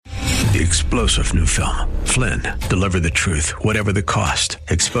The explosive new film, Flynn, deliver the truth, whatever the cost,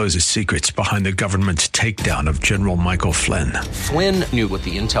 exposes secrets behind the government's takedown of General Michael Flynn. Flynn knew what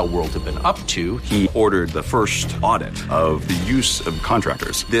the intel world had been up to. He ordered the first audit of the use of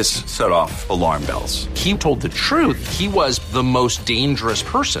contractors. This set off alarm bells. He told the truth. He was the most dangerous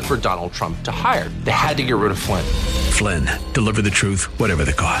person for Donald Trump to hire. They had to get rid of Flynn. Flynn, deliver the truth, whatever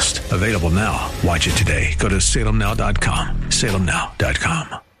the cost. Available now. Watch it today. Go to salemnow.com.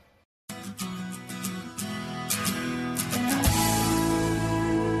 salemnow.com.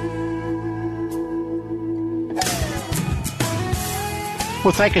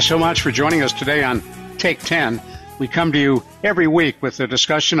 Well, thank you so much for joining us today on Take 10. We come to you every week with a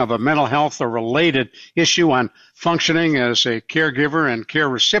discussion of a mental health or related issue on functioning as a caregiver and care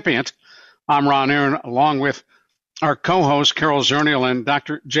recipient. I'm Ron Aaron, along with our co-host, Carol Zernial and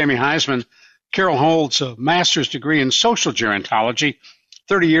Dr. Jamie Heisman. Carol holds a master's degree in social gerontology,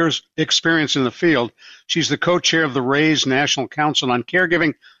 30 years experience in the field. She's the co-chair of the RAISE National Council on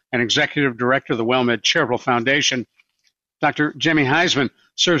Caregiving and executive director of the WellMed Charitable Foundation. Dr. Jamie Heisman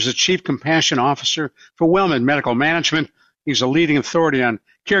serves as Chief Compassion Officer for WellMed Medical Management. He's a leading authority on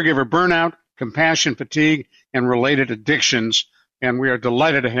caregiver burnout, compassion fatigue, and related addictions. And we are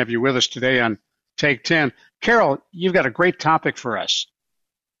delighted to have you with us today on Take 10. Carol, you've got a great topic for us.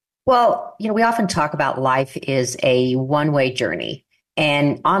 Well, we often talk about life is a one-way journey.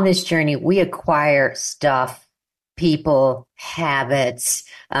 And on this journey, we acquire stuff, people, habits,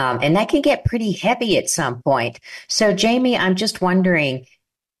 and that can get pretty heavy at some point. So, Jamie, I'm just wondering,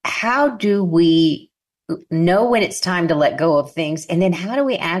 how do we know when it's time to let go of things? And then how do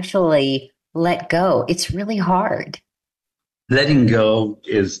we actually let go? It's really hard. Letting go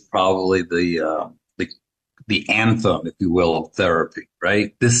is probably the anthem, if you will, of therapy,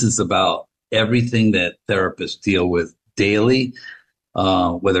 right? This is about everything that therapists deal with daily,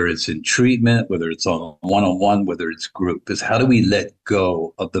 whether it's in treatment, whether it's on one-on-one, whether it's group, is how do we let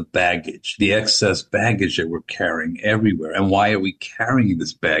go of the baggage, the excess baggage that we're carrying everywhere? And why are we carrying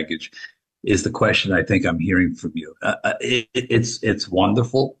this baggage is the question I think I'm hearing from you. It's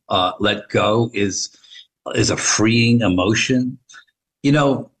wonderful. Let go is a freeing emotion.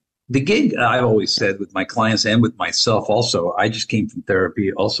 The gig I've always said with my clients and with myself also, I just came from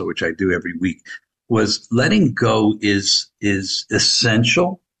therapy also, which I do every week, was letting go is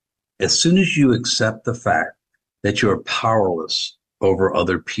essential as soon as you accept the fact that you're powerless over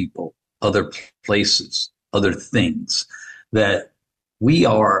other people, other places, other things, that we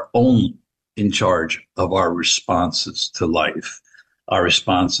are only in charge of our responses to life, our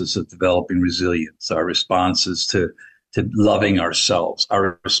responses to developing resilience, our responses to loving ourselves,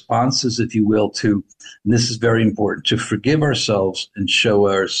 our responses, if you will, to, and this is very important, to forgive ourselves and show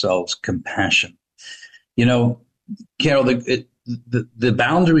ourselves compassion. Carol, the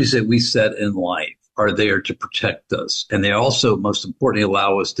boundaries that we set in life are there to protect us. And they also, most importantly,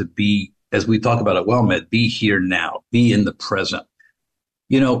 allow us to be, as we talk about at WellMed, be here now, be in the present.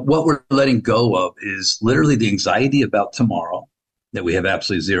 What we're letting go of is literally the anxiety about tomorrow that we have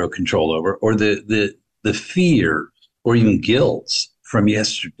absolutely zero control over, or the fear or even guilt from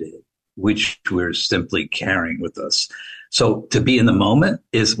yesterday, which we're simply carrying with us. So to be in the moment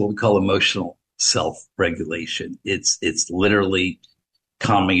is what we call emotional self-regulation. It's literally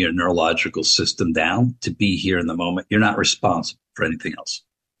calming your neurological system down to be here in the moment. You're not responsible for anything else.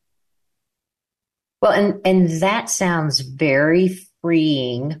 Well, and that sounds very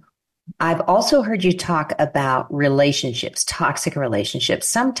freeing. I've also heard you talk about relationships, toxic relationships.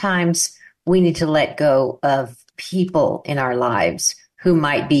 Sometimes we need to let go of people in our lives who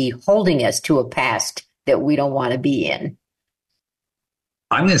might be holding us to a past that we don't want to be in.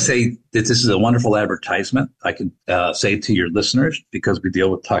 I'm going to say that this is a wonderful advertisement. I can say to your listeners, because we deal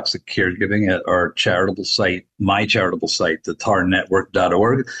with toxic caregiving at our charitable site, my charitable site, the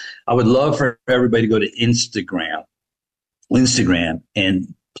tarnetwork.org. I would love for everybody to go to Instagram,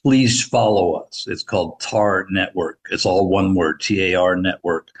 and please follow us. It's called TAR Network. It's all one word, TAR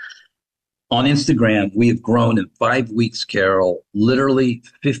Network. On Instagram, we have grown in 5 weeks, Carol, literally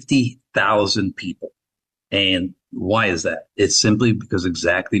 50,000 people. And why is that? It's simply because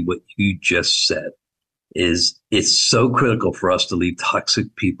exactly what you just said is it's so critical for us to leave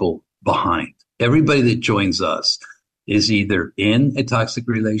toxic people behind. Everybody that joins us is either in a toxic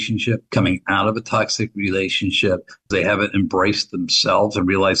relationship, coming out of a toxic relationship. They haven't embraced themselves and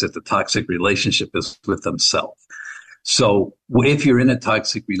realized that the toxic relationship is with themselves. So if you're in a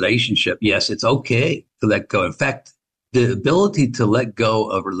toxic relationship, yes, it's okay to let go. In fact, the ability to let go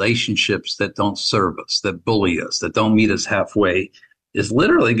of relationships that don't serve us, that bully us, that don't meet us halfway is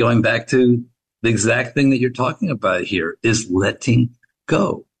literally going back to the exact thing that you're talking about here, is letting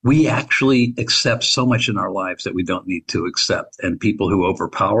go. we actually accept so much in our lives that we don't need to accept. And people who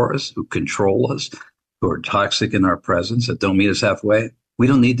overpower us, who control us, who are toxic in our presence, that don't meet us halfway, we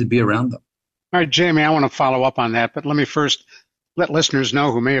don't need to be around them. All right, Jamie, I want to follow up on that, but let me first let listeners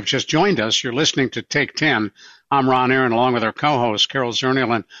know who may have just joined us. You're listening to Take 10. I'm Ron Aaron, along with our co-hosts, Carol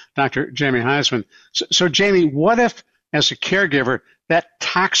Zernial and Dr. Jamie Heisman. So, Jamie, what if, as a caregiver, that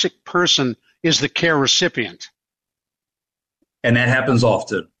toxic person is the care recipient? And that happens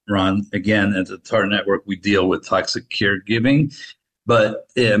often, Ron. Again, at the TAR Network, we deal with toxic caregiving, but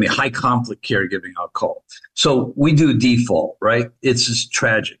high conflict caregiving, I'll call it. So we do default, right? It's just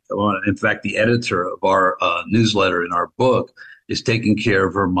tragic. In fact, the editor of our newsletter in our book is taking care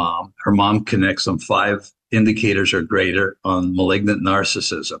of her mom. Her mom connects on 5 indicators or greater on malignant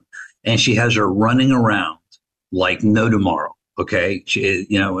narcissism. And she has her running around like no tomorrow. Okay. She, a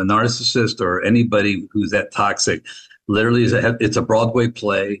narcissist or anybody who's that toxic literally it's a Broadway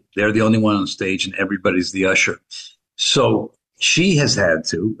play. They're the only one on stage and everybody's the usher. So she has had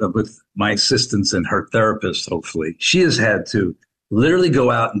to, with my assistance and her therapist, hopefully, she has had to literally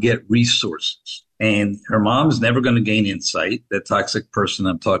go out and get resources. And her mom is never going to gain insight. That toxic person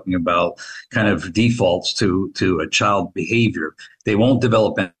I'm talking about kind of defaults to a child behavior. They won't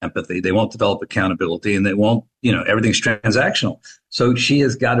develop empathy. They won't develop accountability, and they won't, everything's transactional. So she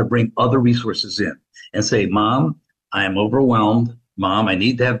has got to bring other resources in and say, Mom, I am overwhelmed. Mom, I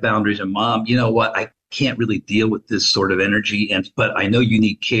need to have boundaries. And Mom, you know what? I can't really deal with this sort of energy. But I know you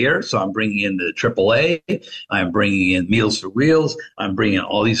need care. So I'm bringing in the AAA. I'm bringing in Meals for Wheels. I'm bringing in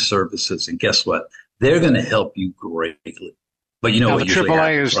all these services. And guess what? They're going to help you greatly. But you know what? The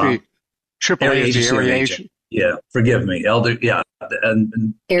AAA is the area agency. Yeah. Forgive me.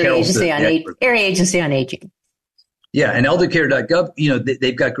 And Area Agency on Aging. Yeah, and eldercare.gov,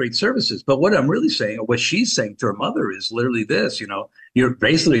 they've got great services. But what I'm really saying, or what she's saying to her mother is literally this, you're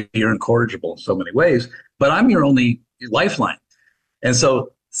incorrigible in so many ways, but I'm your only lifeline. And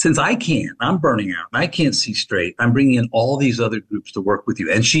so since I'm burning out and I can't see straight, I'm bringing in all these other groups to work with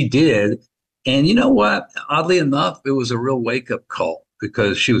you. And she did. And you know what? Oddly enough, it was a real wake-up call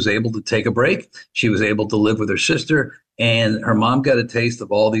because she was able to take a break. She was able to live with her sister. And her mom got a taste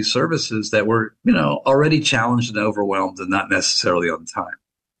of all these services that were, already challenged and overwhelmed and not necessarily on time.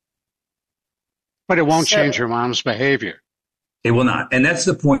 But it won't change her mom's behavior. It will not. And that's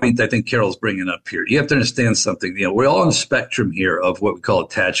the point I think Carol's bringing up here. You have to understand something. We're all on a spectrum here of what we call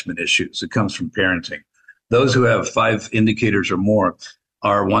attachment issues. It comes from parenting. Those who have 5 indicators or more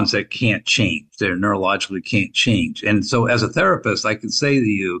are ones that can't change. They're neurologically can't change. And so as a therapist, I can say to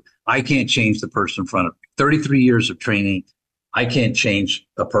you, I can't change the person in front of me. 33 years of training, I can't change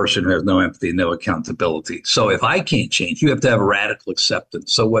a person who has no empathy, no accountability. So if I can't change, you have to have radical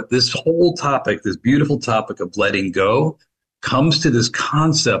acceptance. So what this whole topic, this beautiful topic of letting go, comes to this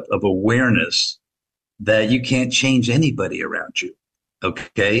concept of awareness that you can't change anybody around you,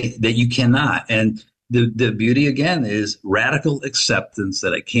 okay? That you cannot. And the beauty, again, is radical acceptance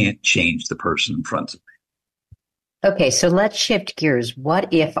that I can't change the person in front of me. Okay, so let's shift gears.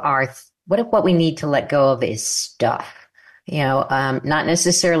 What if what we need to let go of is stuff? Not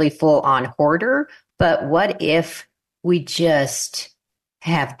necessarily full on hoarder, but what if we just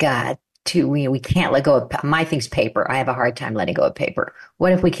have got to, we can't let go of, my thing's paper. I have a hard time letting go of paper.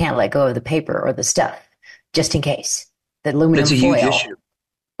 What if we can't let go of the paper or the stuff, just in case? The aluminum foil. That's a huge issue.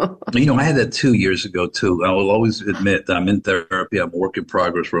 I had that 2 years ago, too. I will always admit that I'm in therapy. I'm a work in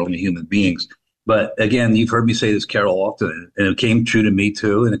progress. We're only human beings. But again, you've heard me say this, Carol, often, and it came true to me,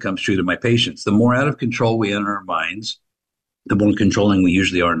 too, and it comes true to my patients. The more out of control we are in our minds, the more controlling we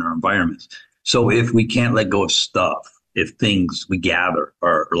usually are in our environments. So if we can't let go of stuff, if things we gather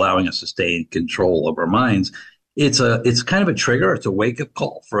are allowing us to stay in control of our minds, it's kind of a trigger. It's a wake-up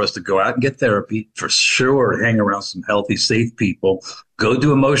call for us to go out and get therapy, for sure, hang around some healthy, safe people, go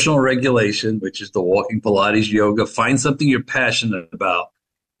do emotional regulation, which is the walking, Pilates, yoga, find something you're passionate about,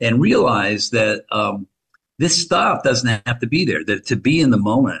 and realize that this stuff doesn't have to be there. That to be in the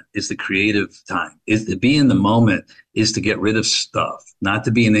moment is the creative time. Is to be in the moment is to get rid of stuff, not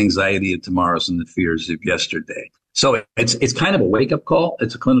to be in anxiety of tomorrow's and the fears of yesterday. So it's kind of a wake-up call.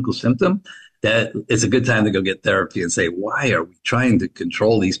 It's a clinical symptom that it's a good time to go get therapy and say, why are we trying to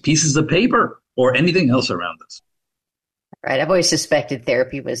control these pieces of paper or anything else around us? Right. I've always suspected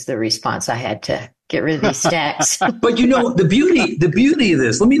therapy was the response I had to get rid of these stacks. But the beauty of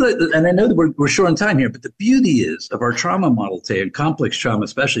this, and I know that we're short on time here, but the beauty is of our trauma model today, and complex trauma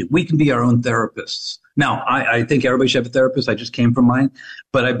especially, we can be our own therapists. Now, I think everybody should have a therapist. I just came from mine,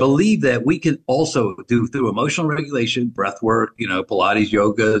 but I believe that we can also do through emotional regulation, breath work, Pilates,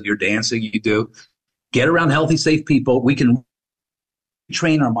 yoga, your dancing, you do, get around healthy, safe people. We can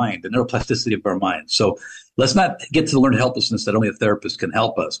train our mind, the neuroplasticity of our mind. So let's not get to the learned helplessness that only a therapist can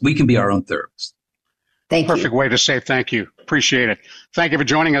help us. We can be our own therapist. Thank you. Perfect way to say thank you. Appreciate it. Thank you for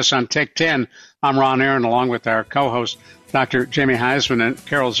joining us on Take 10. I'm Ron Aaron, along with our co-host, Dr. Jamie Heisman and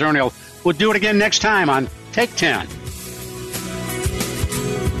Carol Zernial. We'll do it again next time on Take 10.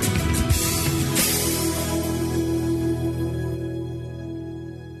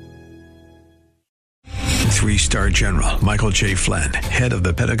 Three-star General Michael J. Flynn, head of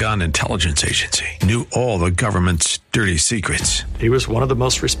the Pentagon Intelligence Agency, knew all the government's dirty secrets. He was one of the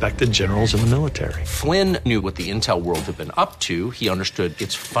most respected generals in the military. Flynn knew what the intel world had been up to. He understood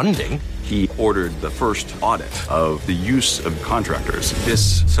its funding. He ordered the first audit of the use of contractors.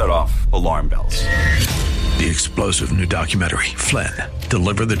 This set off alarm bells. The explosive new documentary, Flynn,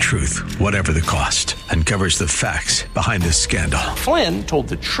 Deliver the Truth, Whatever the Cost, uncovers the facts behind this scandal. Flynn told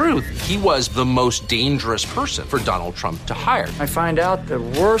the truth. He was the most dangerous person for Donald Trump to hire. I find out the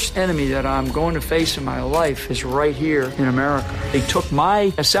worst enemy that I'm going to face in my life is right here in America. They took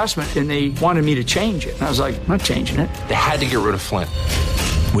my assessment and they wanted me to change it. And I was like, I'm not changing it. They had to get rid of Flynn.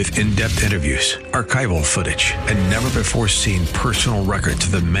 With in-depth interviews, archival footage, and never-before-seen personal records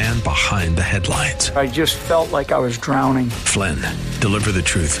of the man behind the headlines. I just felt like I was drowning. Flynn, Deliver the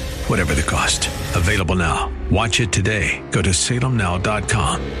Truth, Whatever the Cost. Available now. Watch it today. Go to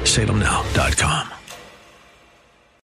salemnow.com. salemnow.com.